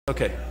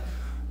Okay.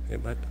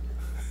 It might...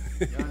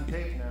 You're on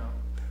tape now.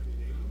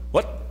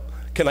 What?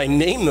 Can I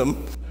name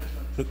them?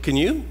 Can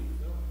you?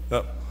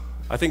 No.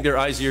 I think they're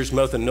eyes, ears,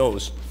 mouth, and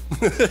nose.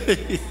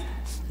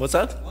 What's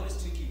that? One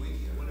is Tinky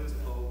Winky, and one is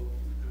O,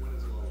 and one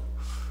is O.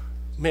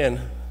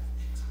 Man,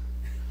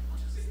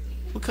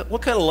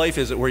 what kind of life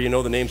is it where you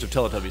know the names of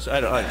Teletubbies?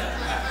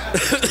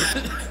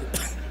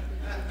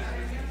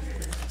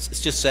 It's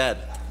just sad.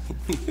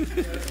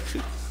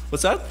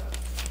 What's that?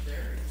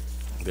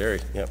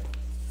 Very, yeah.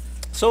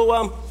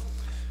 So,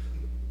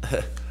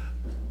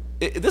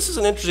 this is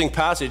an interesting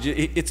passage.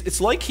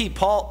 It's like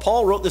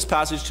Paul wrote this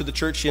passage to the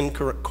church in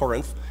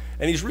Corinth,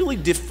 and he's really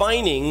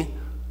defining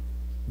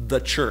the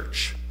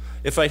church.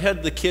 If I'd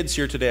had the kids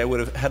here today, I would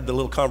have had the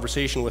little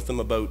conversation with them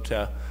about,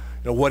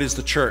 what is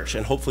the church?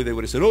 And hopefully they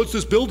would have said, oh, it's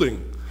this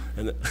building.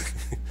 And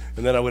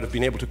then I would have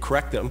been able to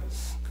correct them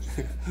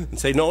and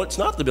say, no, it's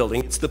not the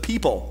building, it's the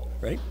people,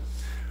 right?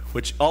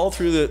 Which all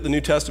through the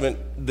New Testament,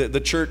 the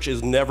church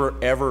is never,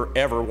 ever,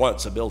 ever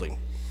once a building.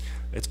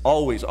 It's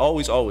always,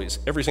 always, always,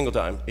 every single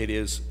time, it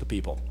is the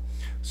people.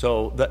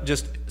 So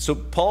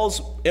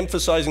Paul's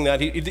emphasizing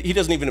that. He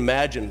doesn't even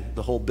imagine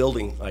the whole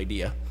building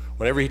idea.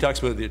 Whenever he talks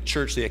about the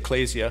church, the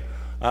ecclesia,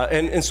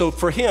 and so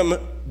for him,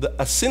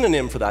 a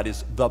synonym for that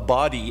is the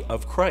body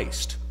of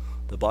Christ,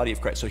 the body of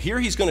Christ. So here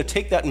he's going to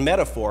take that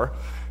metaphor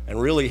and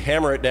really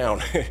hammer it down,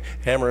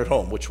 hammer it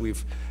home, which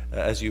we've,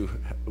 as you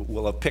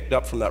will have picked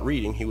up from that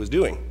reading, he was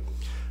doing.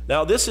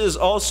 Now this is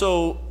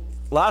also,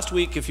 last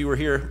week, if you were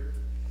here,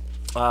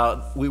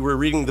 we were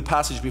reading the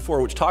passage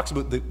before, which talks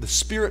about the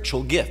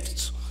spiritual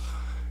gifts.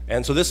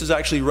 And so this is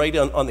actually right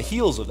on the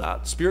heels of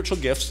that. Spiritual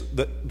gifts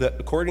that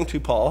according to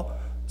Paul,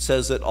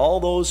 says that all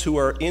those who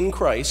are in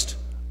Christ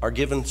are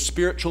given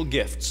spiritual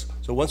gifts.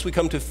 So once we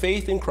come to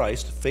faith in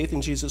Christ, faith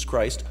in Jesus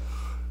Christ,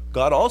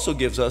 God also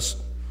gives us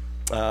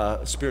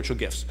spiritual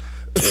gifts.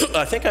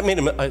 I think I made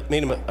him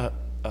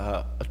a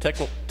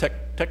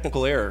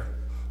technical error,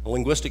 a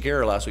linguistic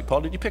error last week.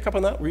 Paul, did you pick up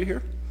on that? Were you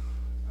here?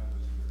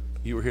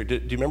 You were here. Do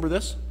you remember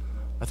this?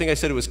 I think I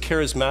said it was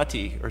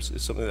charismati or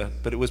something like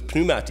that, but it was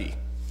pneumati.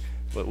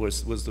 What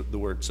was the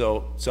word?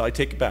 So I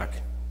take it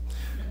back.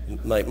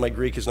 My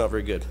Greek is not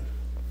very good.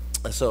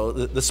 So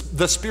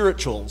the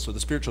spirituals or the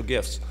spiritual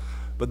gifts,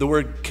 but the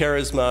word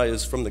charisma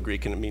is from the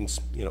Greek and it means,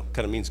 kind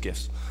of means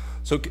gifts.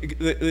 So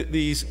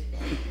these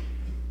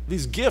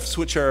gifts,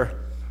 which are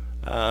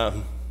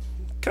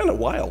kind of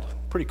wild,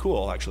 pretty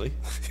cool actually.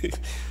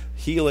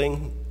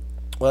 Healing.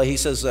 Well, he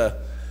says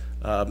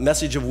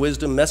message of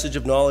wisdom, message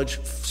of knowledge,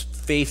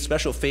 faith,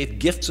 special faith,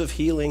 gifts of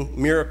healing,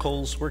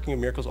 miracles, working of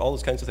miracles, all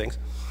those kinds of things.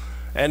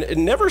 And it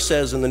never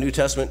says in the New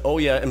Testament, oh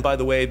yeah, and by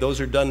the way,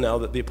 those are done now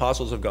that the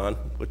apostles have gone,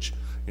 which,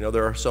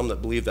 there are some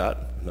that believe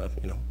that.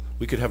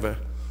 We could have a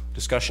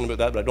discussion about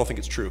that, but I don't think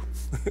it's true.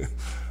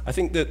 I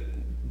think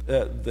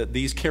that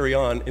these carry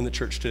on in the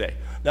church today.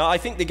 Now, I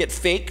think they get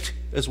faked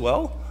as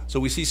well. So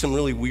we see some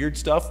really weird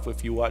stuff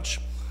if you watch,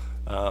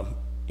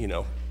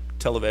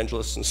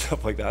 televangelists and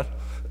stuff like that.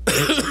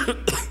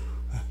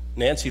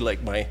 Nancy,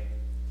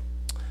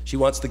 she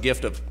wants the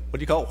gift of, what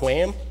do you call it,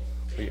 wham?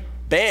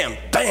 Bam,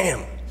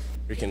 bam!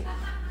 You can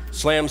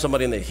slam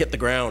somebody and they hit the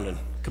ground and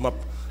come up,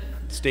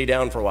 stay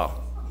down for a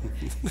while.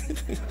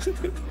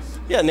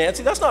 Yeah,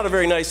 Nancy, that's not a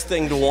very nice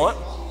thing to want.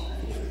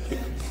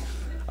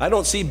 I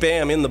don't see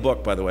bam in the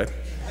book, by the way.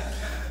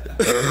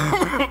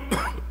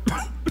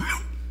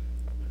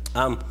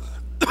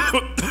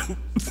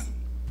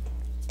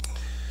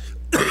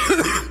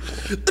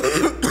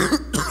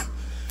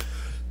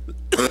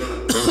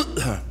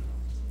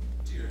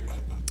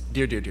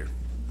 Dear.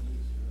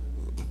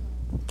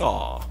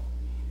 Aw.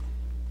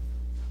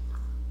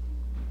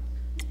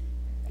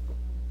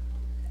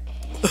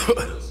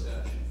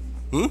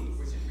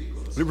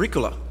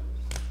 Ricola.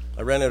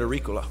 I ran out of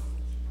Ricola.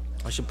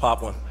 I should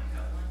pop one.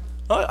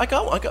 I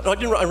got one.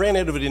 I ran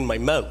out of it in my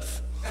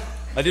mouth.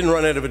 I didn't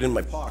run out of it in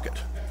my pocket.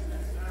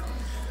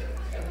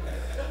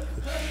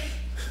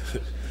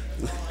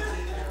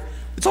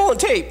 It's all on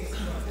tape.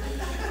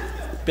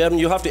 Bevan,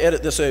 you'll have to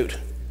edit this out.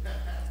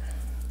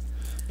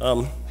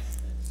 Oh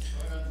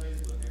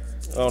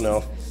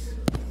no.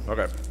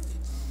 Okay.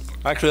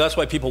 Actually, that's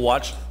why people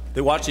watch.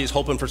 They watch these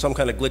hoping for some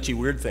kind of glitchy,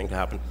 weird thing to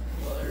happen.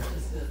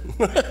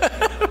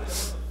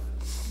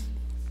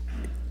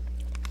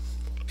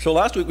 So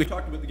last week we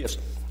talked about the gifts.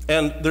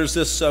 And there's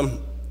this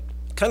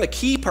kind of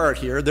key part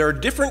here. There are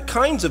different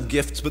kinds of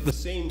gifts, but the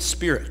same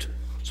Spirit.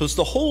 So it's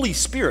the Holy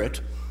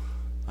Spirit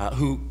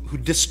who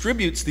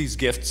distributes these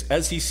gifts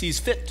as he sees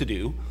fit to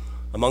do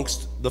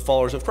amongst the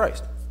followers of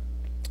Christ,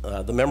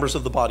 the members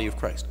of the body of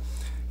Christ.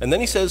 And then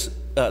he says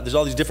there's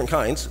all these different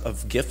kinds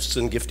of gifts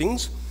and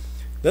giftings.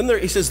 Then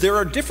he says there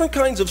are different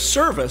kinds of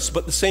service,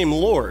 but the same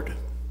Lord,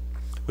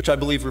 which I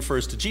believe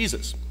refers to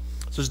Jesus.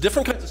 So there's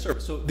different kinds of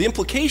service. So the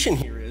implication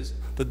here is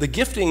that the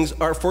giftings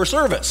are for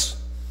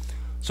service.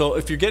 So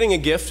if you're getting a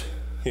gift,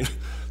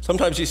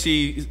 sometimes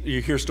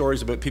you hear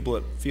stories about people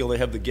that feel they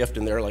have the gift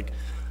and they're like,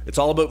 it's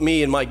all about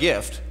me and my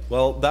gift.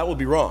 Well, that would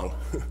be wrong,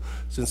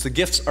 since the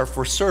gifts are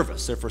for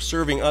service. They're for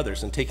serving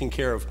others and taking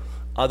care of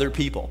other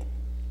people.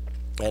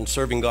 and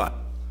serving God.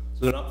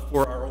 So they're not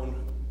for our own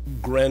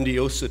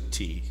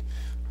grandiosity.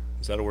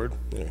 Is that a word?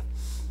 Yeah.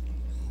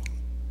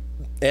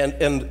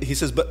 And he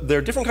says, but there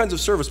are different kinds of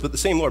service, but the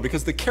same Lord,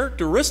 because the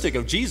characteristic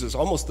of Jesus,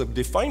 almost the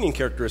defining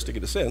characteristic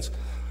in a sense,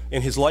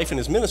 in his life and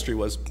his ministry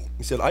was,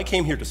 he said, I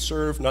came here to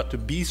serve, not to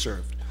be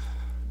served.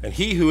 And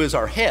he who is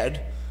our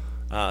head,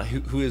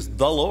 who is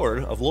the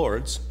Lord of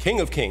lords, King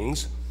of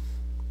kings,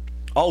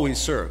 always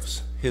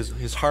serves.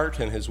 His heart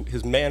and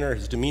his manner,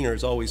 his demeanor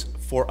is always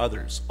for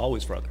others,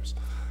 always for others.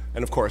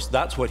 And of course,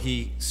 that's what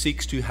he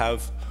seeks to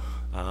have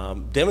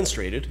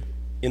demonstrated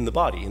in the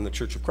body, in the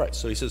church of Christ.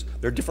 So he says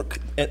they're different,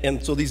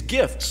 and so these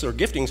gifts or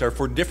giftings are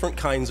for different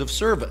kinds of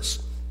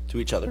service to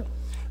each other.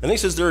 And then he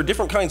says there are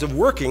different kinds of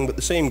working, but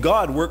the same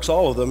God works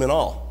all of them in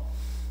all.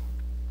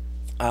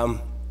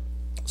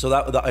 So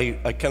that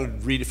I kind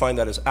of redefined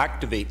that as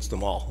activates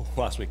them all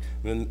last week.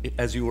 And then,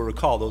 as you will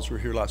recall, those who were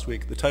here last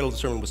week, the title of the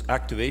sermon was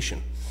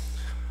Activation.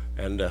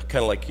 And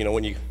kind of like, you know,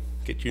 when you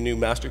get your new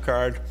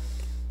MasterCard,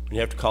 and you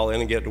have to call in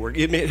and get it to work.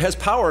 It has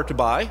power to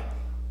buy,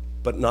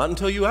 but not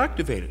until you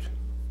activate it.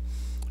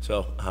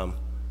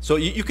 So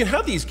you can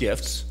have these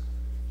gifts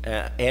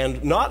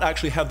and not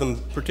actually have them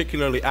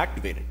particularly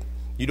activated.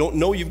 You don't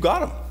know you've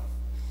got them.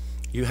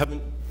 You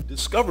haven't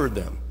discovered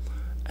them.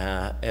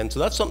 And so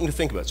that's something to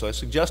think about. So I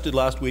suggested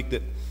last week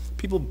that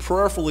people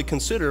prayerfully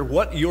consider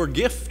what your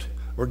gift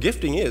or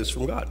gifting is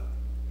from God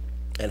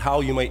and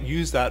how you might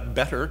use that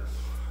better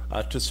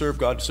to serve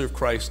God, to serve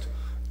Christ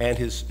and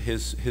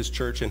his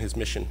church and his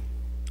mission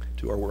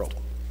to our world.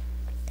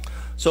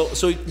 So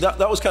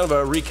that was kind of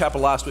a recap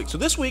of last week. So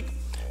this week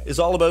is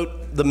all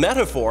about the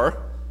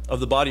metaphor of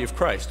the body of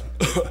Christ.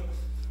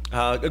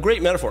 A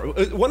great metaphor.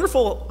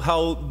 Wonderful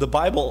how the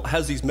Bible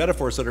has these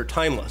metaphors that are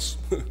timeless.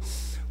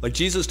 Like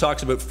Jesus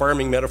talks about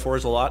farming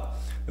metaphors a lot,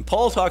 and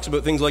Paul talks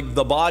about things like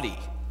the body.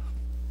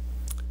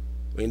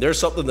 I mean, there's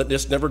something that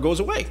just never goes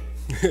away.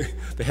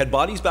 They had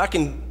bodies back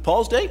in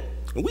Paul's day,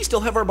 and we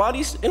still have our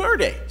bodies in our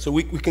day. So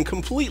we can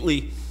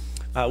completely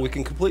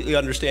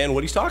understand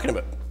what he's talking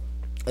about.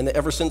 And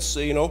ever since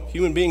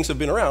human beings have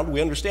been around, we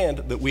understand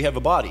that we have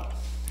a body.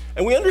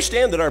 And we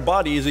understand that our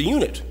body is a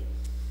unit.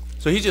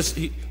 So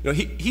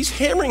he's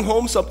hammering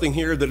home something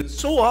here that is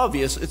so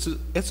obvious, it's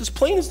as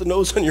plain as the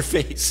nose on your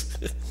face.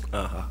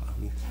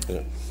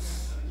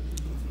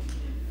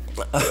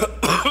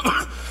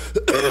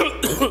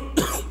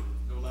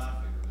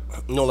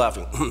 No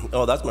laughing.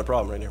 Oh, that's my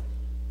problem right here.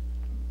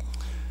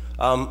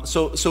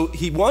 So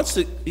he wants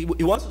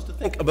us to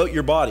think about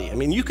your body. I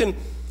mean,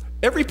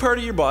 every part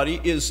of your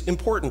body is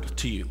important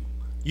to you.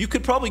 You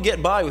could probably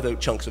get by without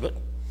chunks of it.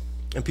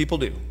 And people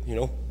do.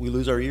 We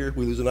lose our ear,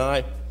 we lose an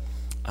eye,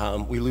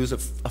 we lose a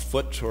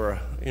foot or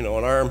an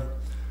arm,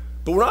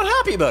 but we're not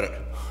happy about it,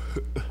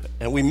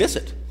 and we miss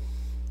it,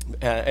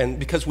 and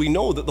because we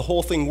know that the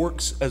whole thing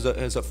works as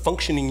a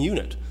functioning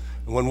unit.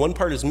 And when one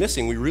part is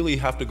missing, we really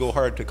have to go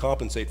hard to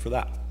compensate for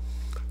that.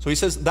 So he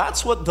says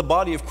that's what the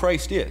body of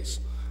Christ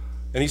is,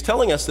 and he's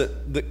telling us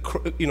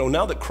that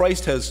now that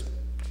Christ has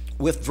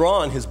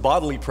withdrawn his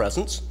bodily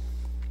presence.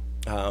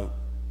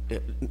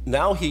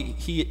 Now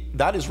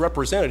that is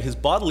represented, his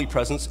bodily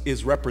presence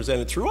is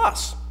represented through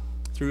us,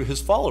 through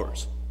his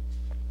followers.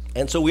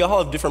 And so we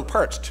all have different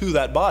parts to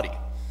that body.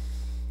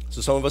 So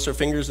some of us are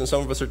fingers, and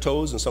some of us are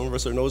toes, and some of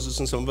us are noses,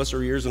 and some of us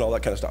are ears, and all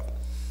that kind of stuff.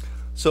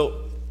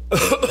 So,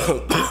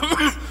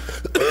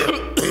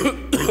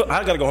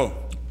 I gotta go home.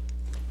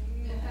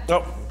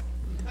 Oh.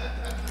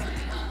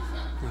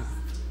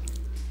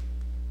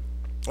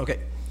 Okay.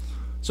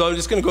 So I'm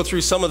just going to go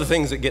through some of the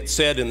things that get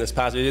said in this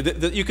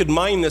passage. You could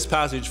mine this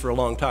passage for a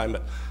long time.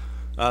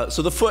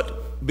 So the foot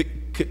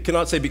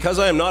cannot say, because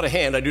I am not a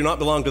hand, I do not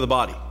belong to the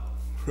body.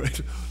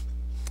 Right?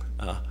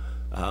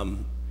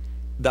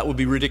 That would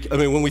be ridiculous.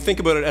 I mean, when we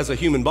think about it as a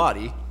human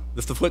body,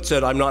 if the foot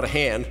said, I'm not a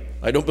hand,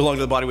 I don't belong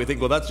to the body, we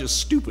think, well, that's just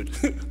stupid.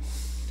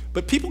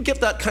 But people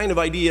get that kind of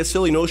idea,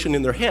 silly notion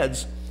in their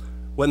heads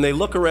when they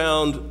look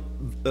around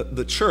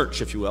the church,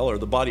 if you will, or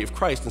the body of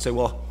Christ and say,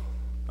 well,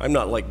 I'm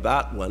not like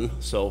that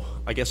one, so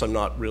I guess I'm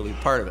not really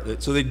part of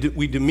it. So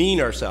we demean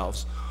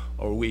ourselves,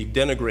 or we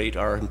denigrate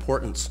our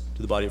importance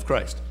to the body of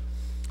Christ.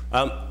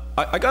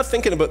 I got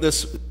thinking about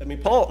this. I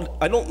mean,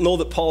 I don't know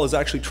that Paul is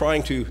actually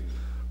trying to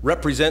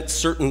represent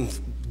certain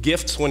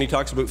gifts when he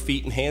talks about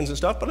feet and hands and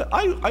stuff, but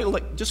I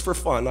like, just for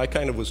fun, I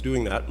kind of was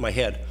doing that in my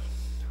head.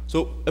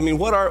 So, I mean,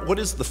 what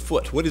is the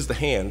foot? What is the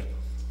hand?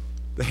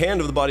 The hand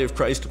of the body of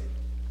Christ.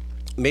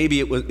 Maybe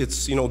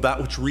it's that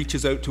which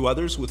reaches out to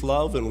others with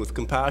love and with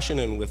compassion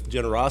and with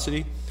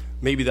generosity.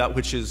 Maybe that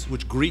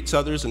which greets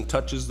others and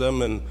touches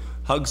them and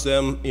hugs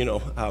them.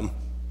 And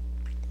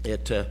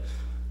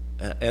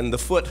the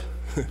foot,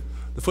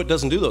 the foot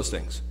doesn't do those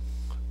things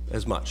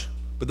as much.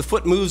 But the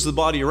foot moves the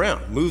body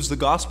around, moves the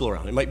gospel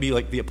around. It might be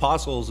like the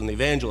apostles and the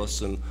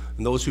evangelists and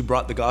those who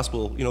brought the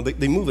gospel.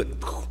 They move it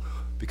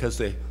because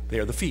they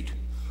are the feet.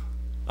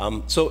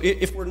 So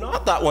if we're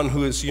not that one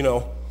who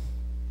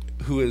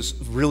is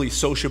really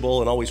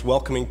sociable and always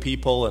welcoming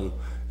people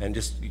and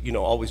just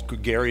always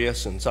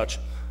gregarious and such,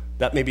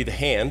 that may be the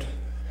hand.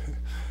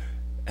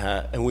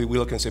 And we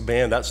look and say,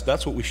 man,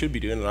 that's what we should be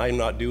doing, and I'm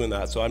not doing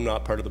that, so I'm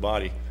not part of the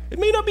body. It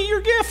may not be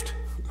your gift.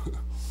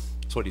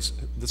 That's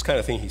this kind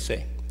of thing he's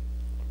saying.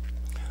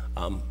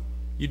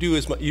 You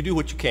do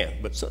what you can,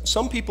 but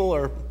some people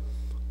are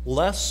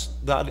less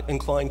that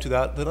inclined to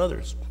that than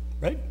others,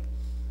 right?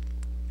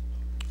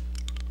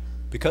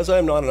 Because I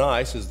am not an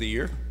eye, says the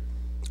ear,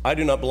 I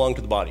do not belong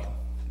to the body.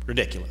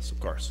 Ridiculous, of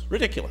course.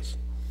 Ridiculous.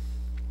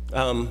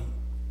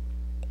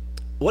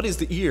 What is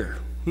the ear?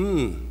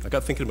 I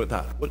got thinking about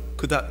that. What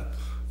could that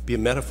be a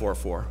metaphor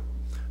for?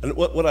 And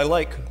what I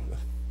like,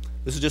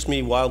 this is just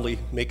me wildly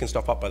making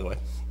stuff up, by the way,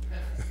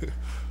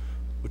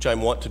 which I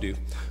want to do.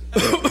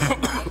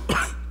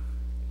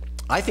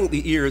 I think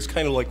the ear is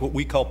kind of like what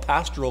we call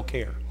pastoral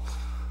care,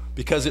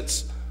 because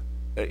it's,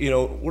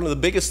 one of the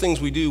biggest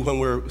things we do when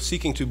we're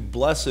seeking to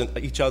bless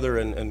each other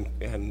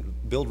and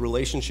build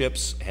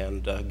relationships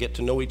and get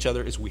to know each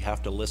other is we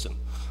have to listen.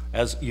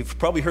 As you've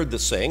probably heard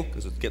this saying,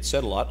 because it gets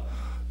said a lot,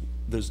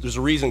 there's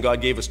a reason God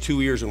gave us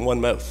 2 ears and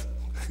 1 mouth.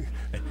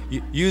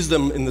 Use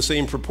them in the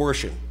same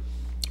proportion,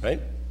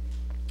 right?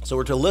 So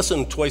we're to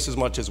listen twice as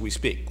much as we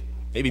speak,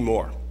 maybe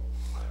more.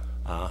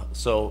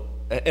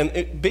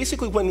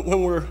 Basically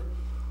when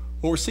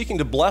we're seeking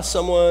to bless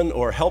someone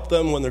or help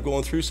them when they're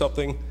going through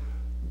something,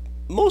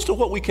 most of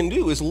what we can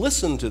do is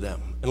listen to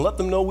them and let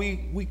them know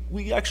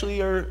we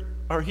actually are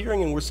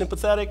hearing and we're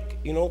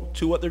sympathetic,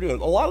 to what they're doing.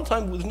 A lot of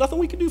times there's nothing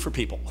we can do for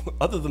people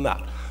other than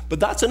that.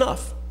 But that's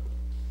enough.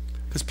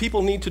 Because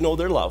people need to know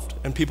they're loved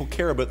and people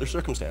care about their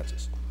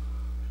circumstances.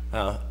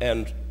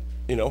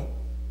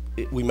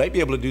 We might be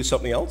able to do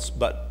something else,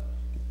 but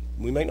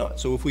we might not.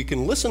 So if we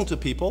can listen to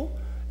people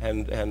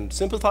and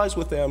sympathize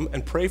with them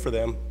and pray for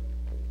them,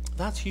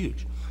 that's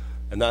huge.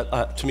 And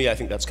that, to me, I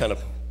think that's kind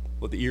of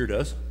what the ear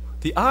does.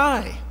 The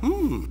eye,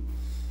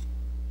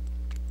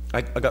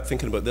 I got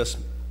thinking about this.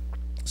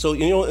 So,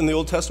 in the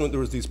Old Testament,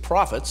 there was these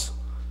prophets.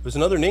 There's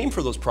another name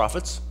for those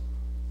prophets,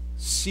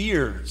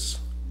 seers.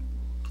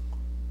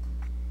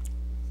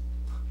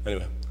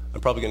 Anyway,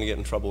 I'm probably going to get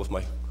in trouble with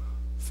my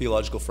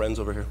theological friends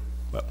over here.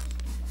 But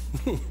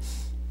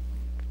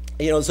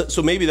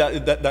so maybe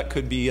that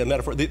could be a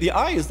metaphor. The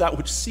eye is that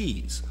which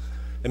sees.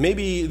 And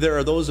maybe there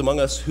are those among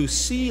us who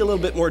see a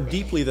little bit more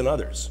deeply than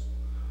others.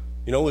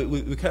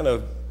 We kind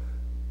of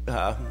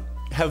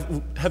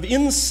have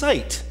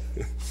insight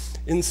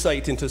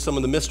into some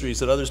of the mysteries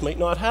that others might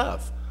not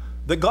have,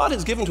 that God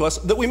has given to us,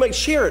 that we might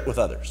share it with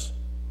others.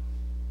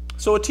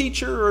 So a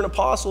teacher or an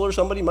apostle or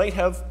somebody might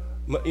have,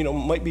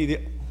 might be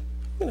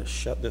I'm going to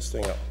shut this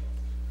thing up.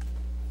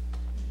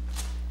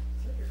 Is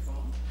that your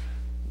phone?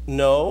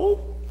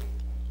 No.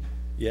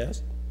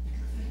 Yes.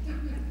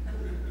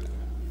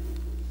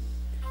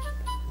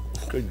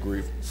 Good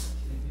grief.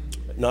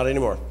 Not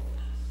anymore.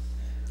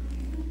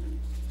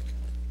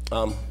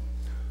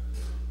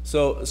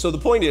 So the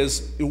point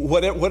is,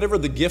 whatever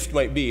the gift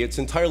might be, it's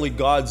entirely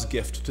God's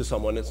gift to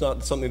someone. It's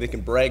not something they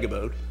can brag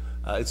about.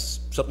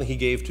 It's something he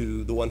gave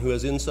to the one who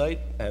has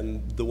insight,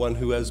 and the one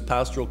who has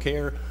pastoral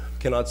care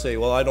cannot say,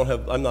 well,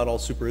 I'm not all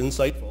super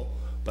insightful,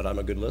 but I'm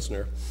a good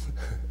listener.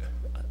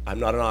 I'm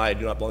not an eye, I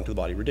do not belong to the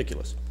body.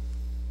 Ridiculous.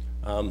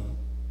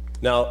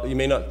 Now, you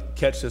may not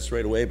catch this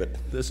right away, but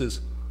this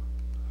is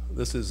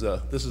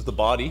the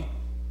body.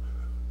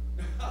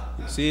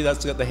 You see,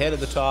 that's got the head at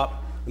the top,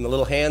 and the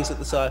little hands at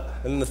the side,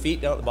 and then the feet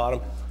down at the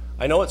bottom.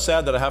 I know it's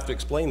sad that I have to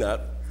explain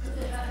that.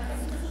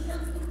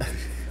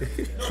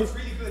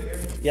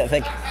 Yeah,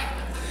 thank you.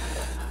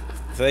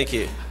 Thank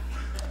you.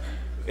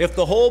 If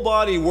the whole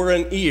body were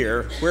an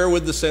ear, where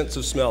would the sense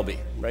of smell be,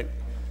 right?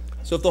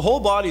 So if the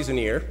whole body's an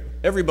ear,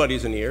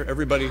 everybody's an ear,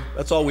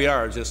 that's all we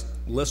are, just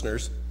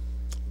listeners,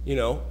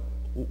 we're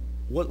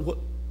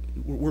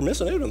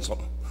missing out on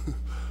something.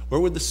 Where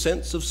would the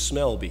sense of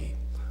smell be?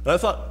 And I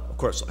thought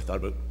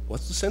about,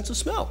 what's the sense of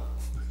smell?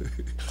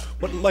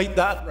 What might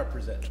that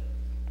represent?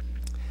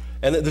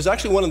 And there's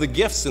actually one of the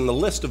gifts in the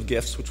list of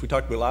gifts, which we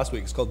talked about last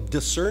week. It's called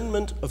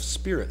discernment of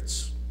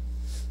spirits.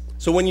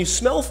 So when you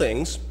smell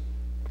things,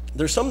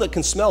 there's some that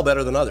can smell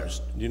better than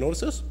others. Do you notice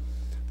this?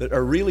 That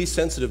are really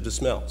sensitive to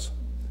smells,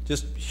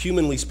 just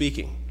humanly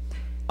speaking.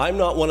 I'm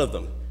not one of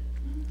them.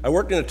 I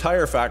worked in a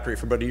tire factory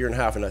for about 1.5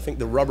 years, and I think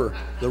the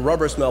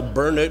rubber smell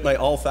burned out my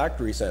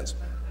olfactory sense.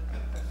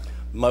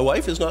 My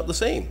wife is not the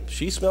same.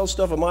 She smells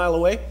stuff a mile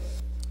away,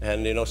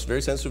 and she's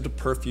very sensitive to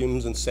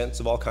perfumes and scents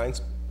of all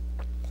kinds.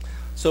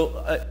 So,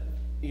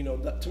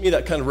 to me,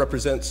 that kind of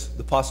represents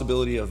the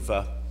possibility of,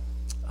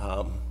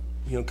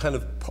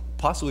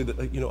 possibly,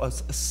 a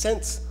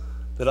sense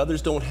that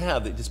others don't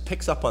have that just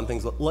picks up on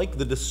things like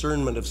the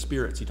discernment of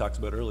spirits he talks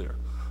about earlier.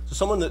 So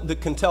someone that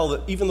can tell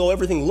that even though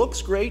everything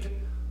looks great,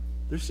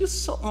 there's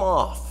just something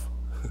off.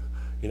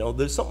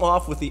 There's something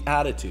off with the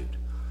attitude.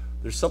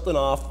 There's something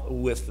off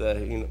with,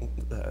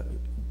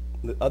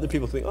 other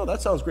people think, oh,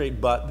 that sounds great,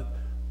 but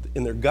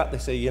in their gut they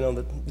say,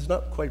 that it's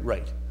not quite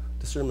right.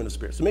 Discernment of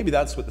spirits. So maybe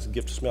that's what this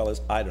gift of smell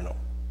is. I don't know.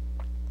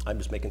 I'm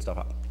just making stuff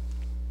up.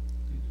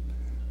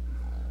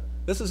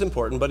 This is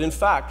important, but in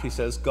fact, he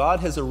says, God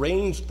has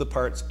arranged the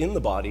parts in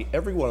the body,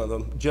 every one of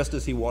them, just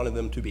as he wanted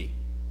them to be.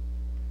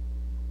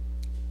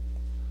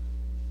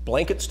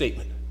 Blanket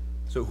statement.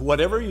 So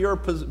whatever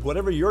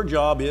your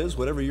job is,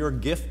 whatever your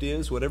gift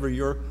is, whatever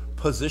your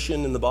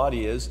position in the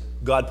body is,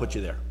 God put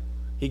you there.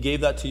 He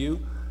gave that to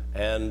you,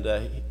 and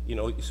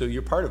so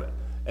you're part of it.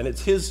 And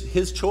it's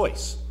His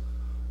choice.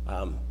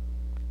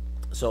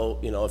 So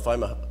if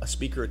I'm a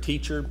speaker, a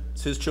teacher,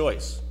 it's His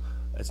choice.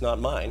 It's not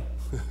mine.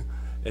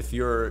 If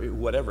you're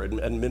whatever, an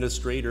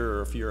administrator,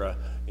 or if you're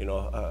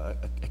a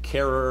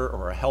carer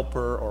or a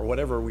helper or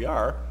whatever we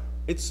are,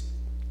 it's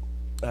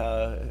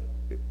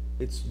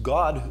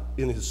God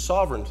in His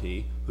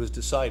sovereignty who has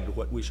decided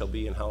what we shall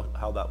be and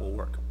how that will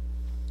work.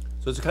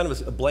 So it's a kind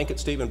of a blanket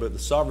statement about the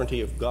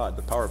sovereignty of God,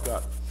 the power of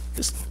God.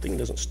 This thing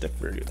doesn't stick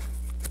very good.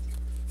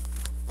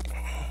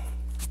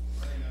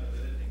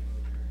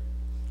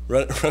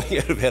 Running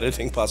out of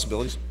editing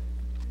possibilities.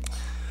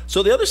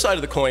 So the other side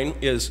of the coin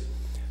is,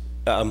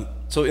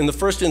 so in the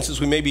first instance,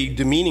 we may be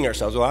demeaning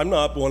ourselves. Well, I'm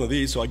not one of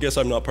these, so I guess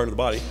I'm not part of the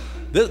body.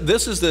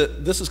 This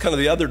is kind of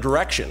the other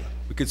direction.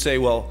 We could say,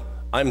 well,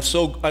 I'm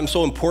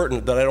so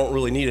important that I don't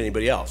really need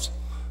anybody else.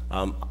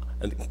 And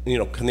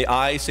can the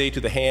eye say to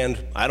the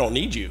hand, I don't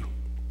need you,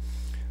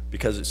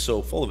 because it's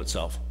so full of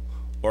itself?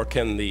 Or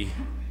can the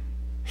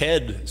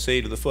head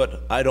say to the foot,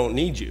 I don't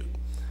need you?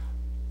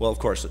 Well, of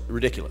course,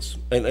 ridiculous.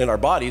 In our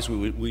bodies,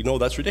 we know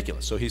that's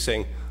ridiculous. So he's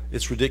saying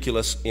it's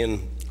ridiculous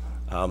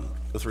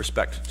with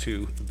respect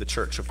to the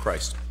Church of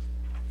Christ.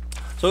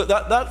 So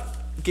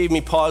that gave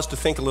me pause to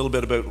think a little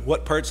bit about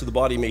what parts of the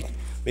body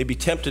may be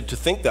tempted to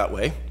think that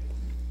way.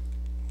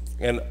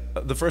 And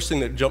the first thing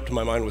that jumped to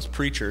my mind was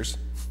preachers.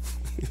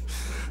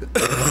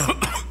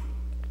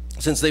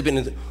 Since they've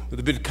been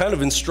kind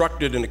of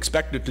instructed and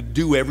expected to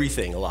do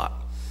everything a lot.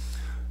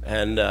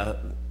 And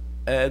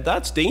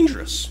that's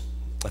dangerous.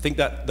 I think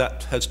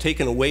that has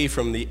taken away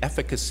from the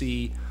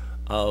efficacy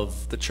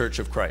of the Church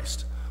of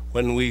Christ.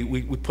 When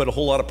we put a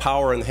whole lot of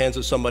power in the hands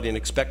of somebody and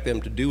expect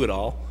them to do it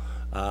all,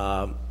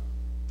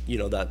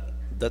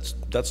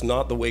 that's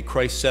not the way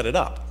Christ set it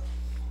up.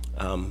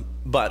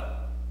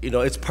 But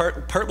it's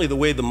partly the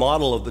way the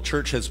model of the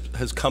church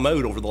has come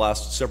out over the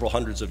last several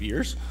hundreds of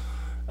years.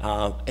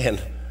 And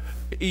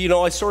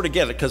I sort of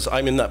get it because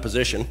I'm in that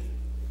position.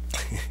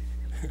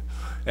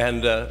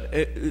 And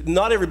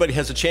not everybody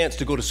has a chance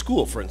to go to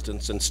school, for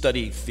instance, and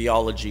study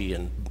theology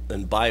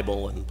and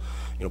Bible and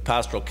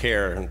pastoral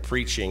care and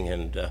preaching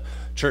and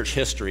church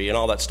history and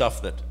all that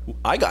stuff that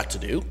I got to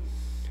do.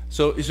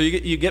 So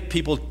you get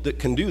people that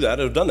can do that,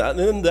 have done that, and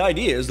then the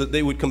idea is that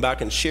they would come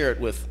back and share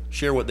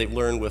what they've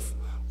learned with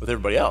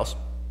everybody else,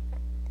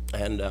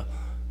 and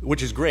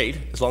which is great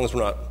as long as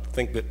we're not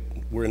think that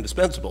we're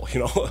indispensable.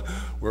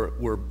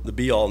 We're the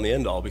be all and the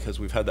end all because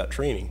we've had that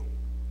training.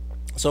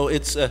 So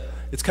it's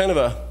kind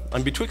of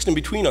I'm betwixt and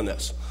between on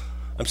this.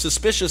 I'm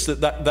suspicious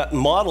that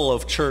model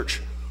of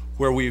church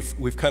where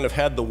we've kind of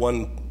had the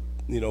one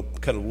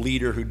kind of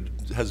leader who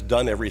has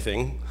done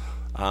everything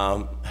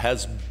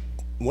has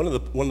one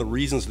of the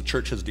reasons the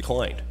church has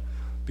declined,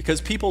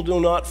 because people do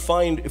not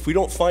find, if we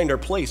don't find our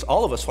place,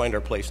 all of us find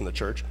our place in the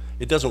church,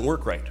 it doesn't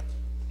work right.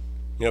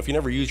 If you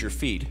never use your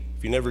feet,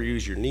 if you never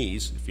use your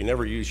knees, if you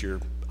never use your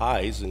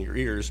eyes and your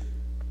ears,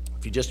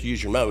 if you just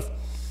use your mouth,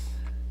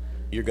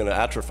 you're going to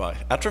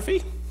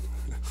atrophy.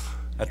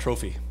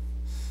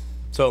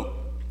 So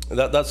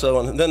that's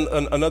one. And then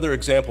another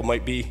example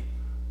might be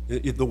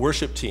the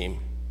worship team.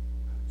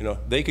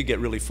 They could get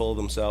really full of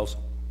themselves.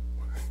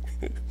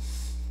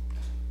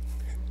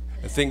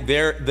 I think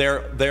they're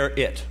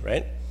it,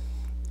 right?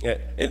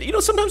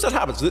 And sometimes that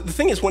happens. The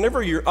thing is,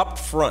 whenever you're up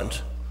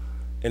front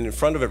and in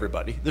front of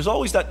everybody, there's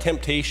always that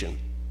temptation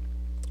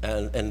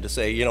and to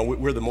say,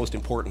 we're the most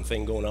important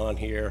thing going on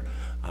here,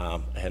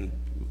 and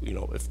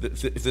if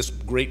this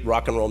great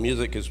rock and roll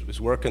music is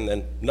working,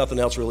 then nothing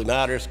else really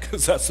matters,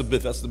 because that's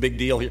the big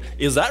deal here.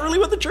 Is that really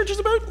what the church is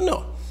about?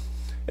 No.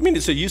 I mean,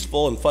 it's a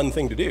useful and fun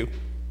thing to do,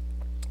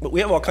 but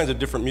we have all kinds of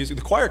different music.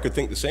 The choir could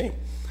think the same.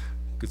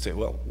 Could say,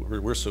 well,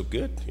 we're so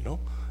good,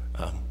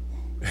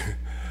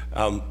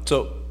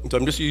 So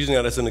I'm just using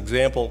that as an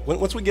example.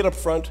 Once we get up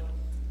front,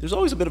 there's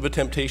always a bit of a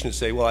temptation to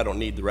say, well, I don't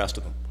need the rest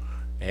of them.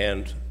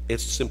 And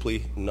it's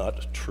simply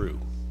not true.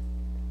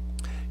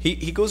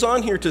 He goes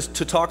on here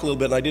to talk a little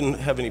bit, and I didn't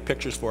have any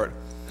pictures for it.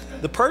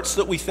 The parts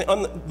that we think,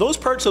 those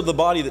parts of the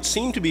body that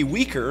seem to be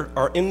weaker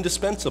are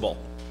indispensable.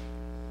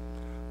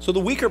 So the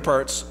weaker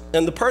parts,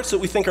 and the parts that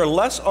we think are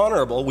less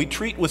honorable, we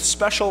treat with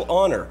special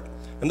honor.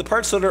 And the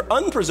parts that are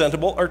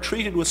unpresentable are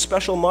treated with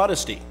special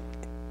modesty.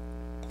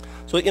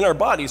 So in our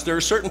bodies, there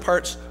are certain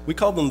parts, we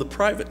call them the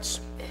privates.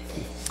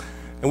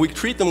 And we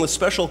treat them with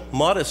special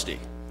modesty.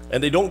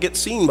 And they don't get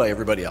seen by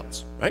everybody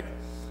else, right?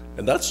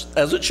 And that's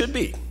as it should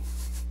be.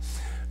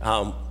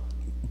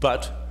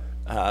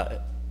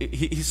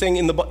 He's saying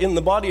in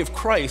the body of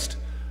Christ,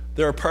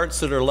 there are parts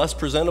that are less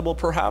presentable,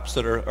 perhaps,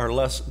 that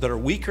are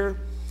weaker.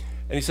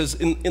 And he says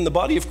in the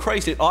body of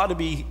Christ, it ought to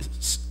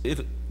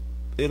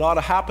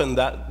happen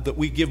that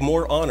we give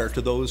more honor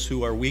to those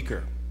who are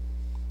weaker.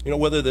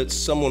 Whether that's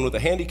someone with a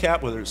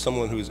handicap, whether it's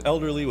someone who's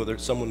elderly, whether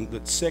it's someone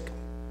that's sick,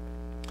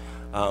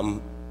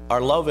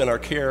 our love and our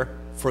care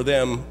for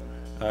them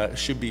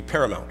should be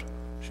paramount.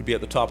 should be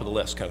at the top of the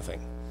list kind of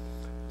thing.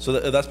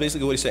 So that's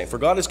basically what he's saying. For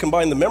God has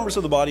combined the members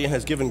of the body and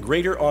has given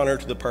greater honor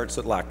to the parts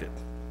that lacked it.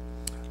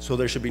 So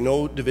there should be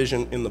no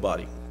division in the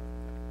body,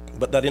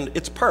 but that in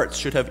its parts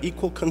should have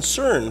equal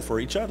concern for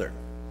each other.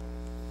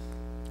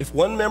 If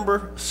one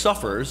member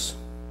suffers,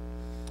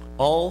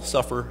 all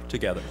suffer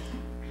together.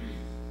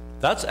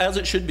 That's as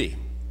it should be.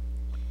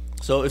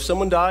 So if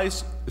someone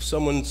dies, if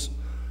something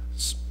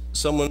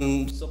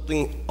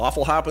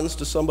awful happens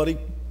to somebody,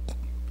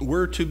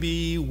 we're to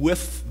be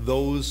with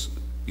those,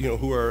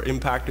 who are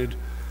impacted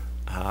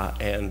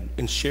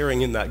and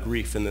sharing in that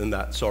grief and in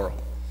that sorrow.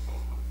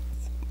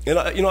 And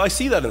I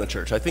see that in the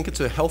church. I think it's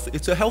a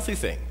healthy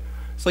thing.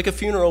 It's like a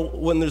funeral.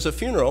 When there's a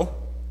funeral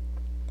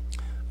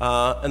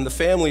and the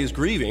family is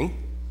grieving,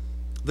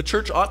 the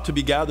church ought to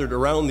be gathered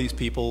around these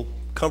people,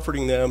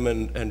 comforting them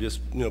and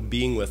just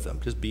being with them,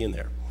 just being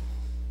there.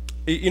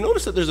 You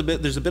notice that there's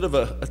a bit of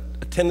a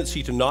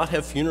tendency to not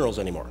have funerals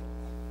anymore.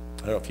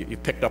 I don't know if you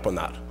picked up on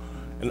that.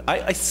 And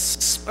I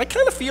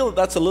kind of feel that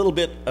that's a little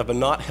bit of a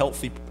not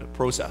healthy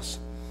process,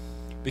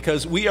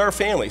 because we are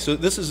family. So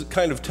this is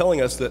kind of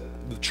telling us that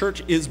the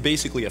church is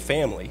basically a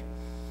family,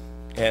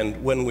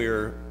 and when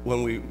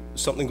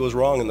something goes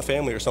wrong in the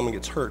family or someone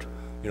gets hurt,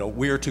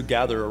 we are to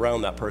gather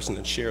around that person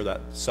and share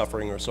that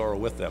suffering or sorrow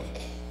with them,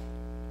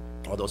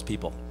 or those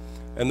people.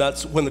 And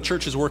that's when the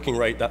church is working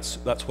right. That's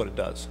what it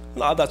does.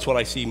 That's what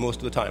I see most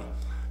of the time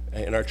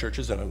in our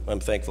churches, and I'm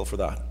thankful for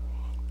that.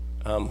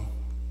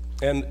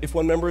 And if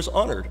one member is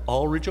honored,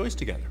 all rejoice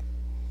together.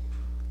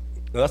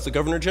 Now, that's the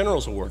Governor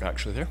General's Award,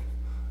 actually, there.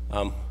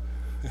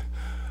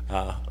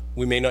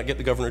 We may not get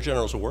the Governor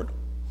General's Award,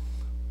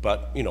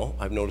 but,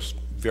 I've noticed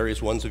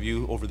various ones of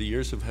you over the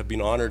years have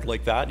been honored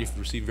like that. You've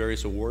received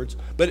various awards.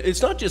 But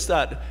it's not just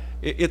that.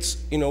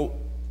 It's,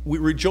 we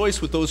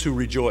rejoice with those who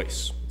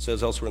rejoice, it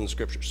says elsewhere in the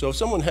Scripture. So if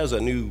someone has a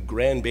new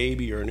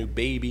grandbaby or a new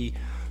baby,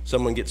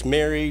 someone gets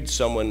married,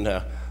 someone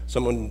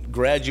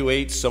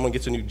graduates, someone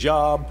gets a new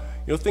job,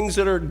 things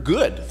that are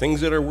good,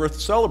 things that are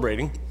worth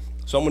celebrating.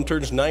 Someone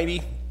turns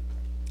 90,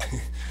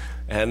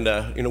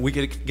 and we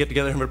get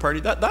together and have a party.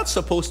 That's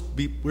supposed to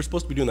be. We're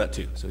supposed to be doing that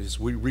too. So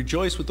we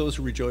rejoice with those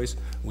who rejoice.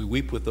 We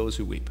weep with those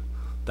who weep.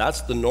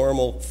 That's the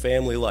normal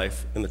family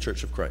life in the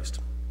Church of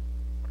Christ.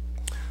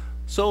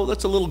 So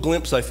that's a little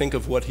glimpse, I think,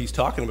 of what he's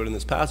talking about in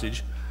this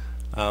passage,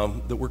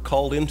 that we're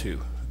called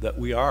into, that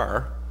we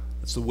are.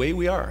 It's the way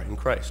we are in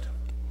Christ.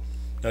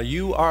 Now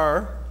you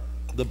are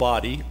the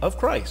body of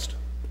Christ,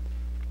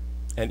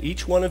 and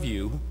each one of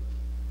you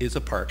is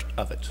a part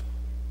of it.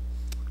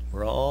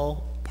 We're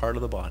all part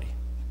of the body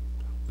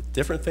with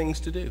different things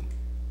to do.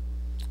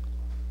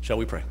 Shall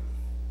we pray?